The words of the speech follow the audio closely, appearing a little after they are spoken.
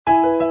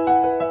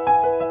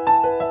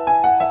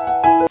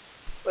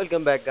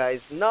welcome back guys.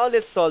 Now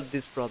let's solve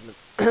this problem.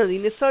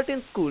 In a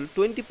certain school,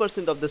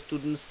 20% of the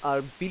students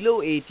are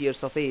below 8 years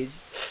of age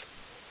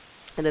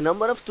and the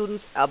number of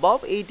students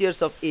above 8 years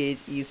of age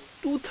is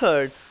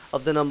two-thirds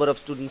of the number of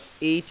students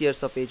 8 years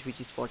of age, which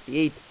is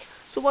 48.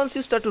 So once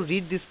you start to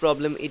read this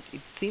problem, it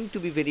seems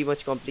to be very much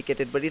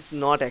complicated, but it's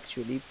not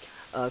actually.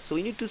 So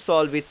we need to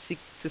solve it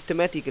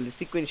systematically,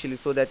 sequentially,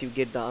 so that you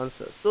get the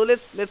answer. So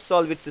let's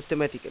solve it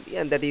systematically,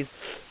 and that is,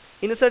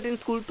 in a certain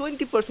school,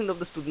 20% of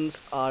the students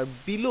are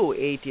below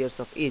 8 years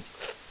of age.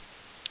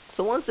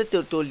 So once I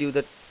told you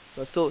that,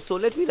 so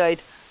let me write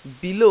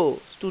below,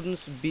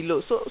 students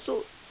below.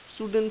 So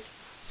students.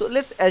 So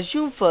let's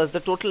assume first the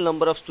total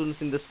number of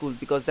students in the school,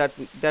 because that's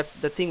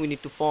the thing we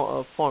need to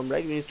form,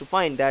 right? We need to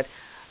find that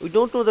we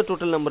don't know the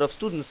total number of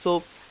students.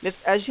 So let's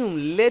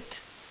assume, let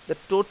the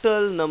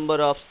total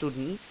number of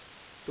students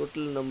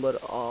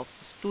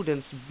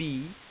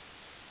be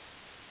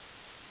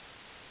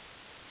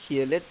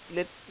here. Let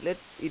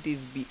it is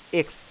be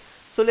x.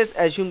 So let's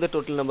assume the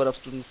total number of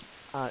students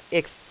are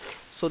x.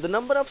 So the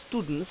number of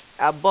students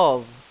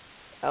above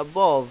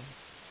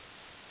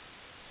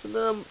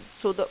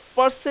so the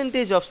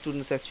percentage of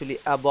students actually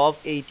above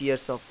 8 years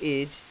of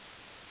age,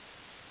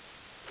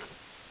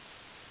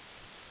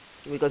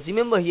 because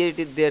remember here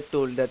they are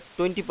told that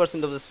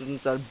 20% of the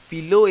students are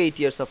below 8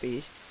 years of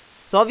age.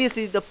 So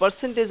obviously the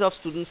percentage of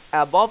students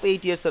above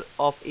 8 years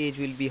of age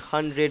will be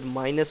 100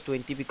 minus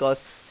 20, because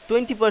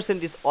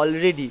 20% is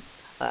already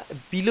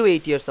below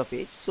 8 years of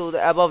age. So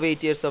the above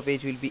 8 years of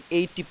age will be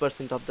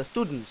 80% of the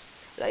students,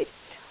 right?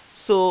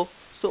 So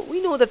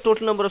we know the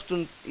total number of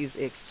students is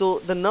x.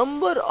 So the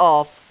number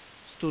of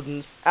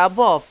students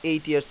above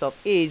 8 years of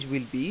age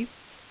will be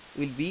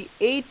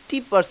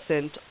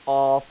 80%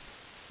 of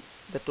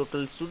the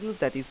total students,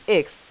 that is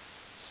x.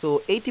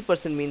 So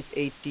 80% means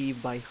 80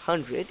 by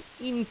 100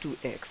 into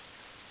x.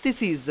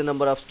 This is the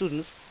number of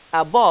students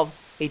above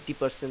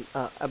 80%,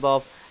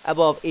 above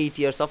 8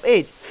 years of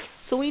age.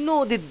 So we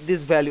know that this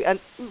value, and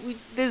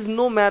there is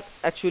no math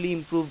actually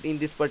improved in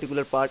this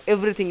particular part.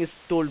 Everything is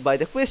told by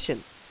the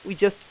question. We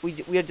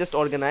are just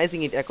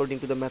organizing it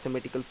according to the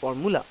mathematical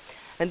formula.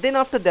 And then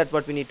after that,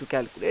 what we need to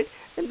calculate,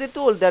 and they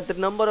told that the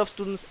number of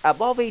students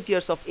above 8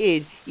 years of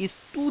age is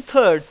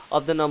two-thirds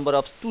of the number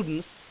of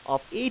students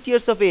of 8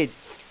 years of age.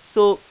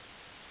 So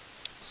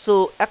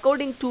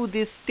according to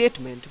this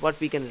statement, what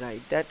we can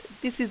write, that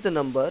this is the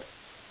number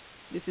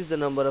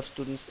of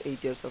students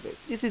 8 years of age.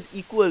 This is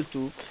equals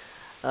to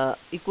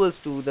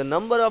the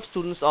number of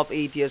students of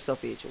 8 years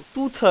of age, or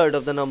two-thirds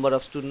of the number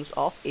of students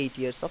of 8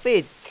 years of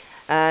age.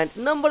 And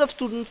number of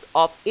students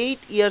of 8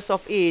 years of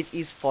age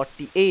is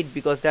 48,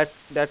 because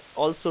that's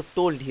also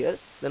told here.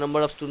 The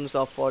number of students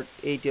of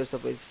 8 years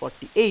of age is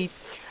 48,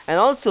 and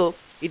also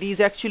it is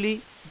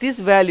actually, this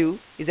value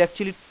is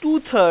actually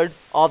two-thirds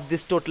of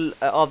this total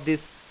of this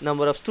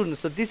number of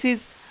students. So this is,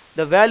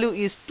 the value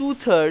is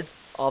two-thirds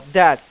of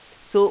that.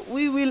 So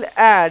we will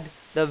add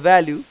the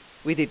value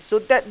with it. So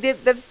that's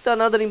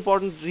another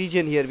important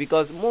region here,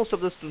 because most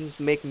of the students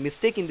make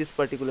mistake in this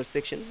particular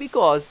section,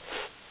 because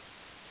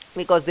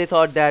they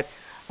thought that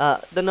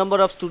the number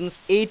of students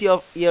 8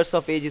 years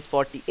of age is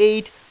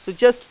 48, so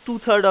just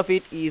two-thirds of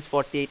it is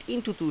 48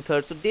 into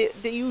two-thirds. So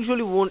they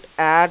usually won't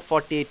add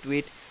 48 to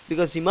it,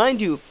 because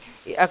remind you,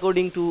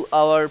 according to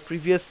our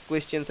previous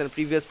questions and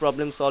previous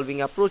problem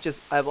solving approaches,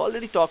 I've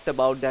already talked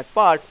about that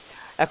part.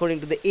 According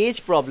to the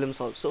age problems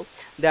also,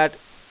 that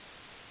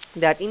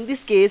in this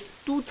case,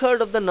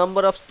 two-thirds of the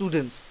number of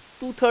students,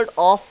 this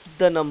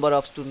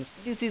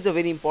is a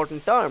very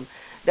important term,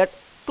 that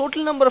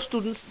total number of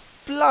students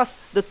plus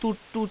the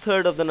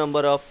two-thirds of the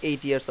number of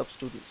 8 years of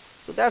students.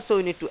 So that's why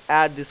we need to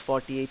add this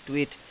 48 to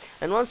it.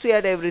 And once we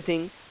add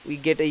everything, we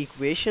get an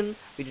equation.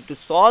 We need to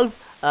solve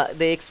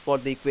the x for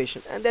the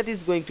equation, and that is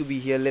going to be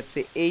here, let's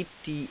say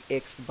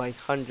 80x by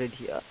 100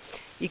 here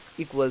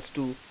equals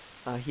to,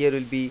 here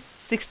will be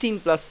 16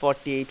 plus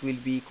 48 will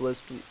be equals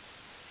to,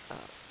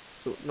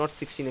 so not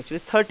 16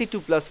 actually,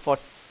 32 plus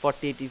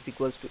 48 is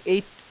equals to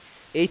 80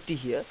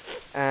 here,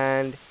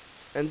 and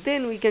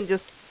then we can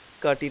just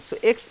cut it. So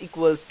x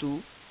equals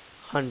to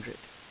 100.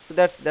 So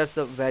that's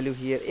the value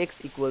here, x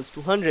equals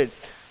to 100.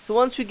 So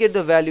once we get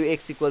the value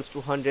x equals to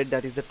 100,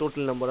 that is the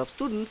total number of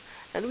students,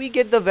 and we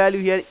get the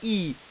value here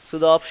e. So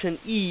the option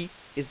E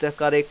is the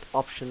correct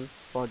option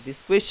for this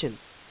question.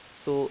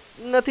 So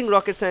nothing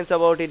rocket science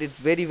about it. It's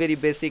very, very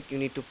basic. You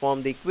need to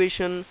form the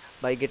equation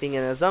by getting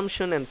an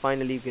assumption, and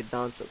finally you get the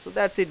answer. So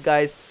that's it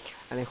guys,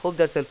 and I hope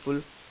that's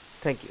helpful.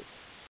 Thank you.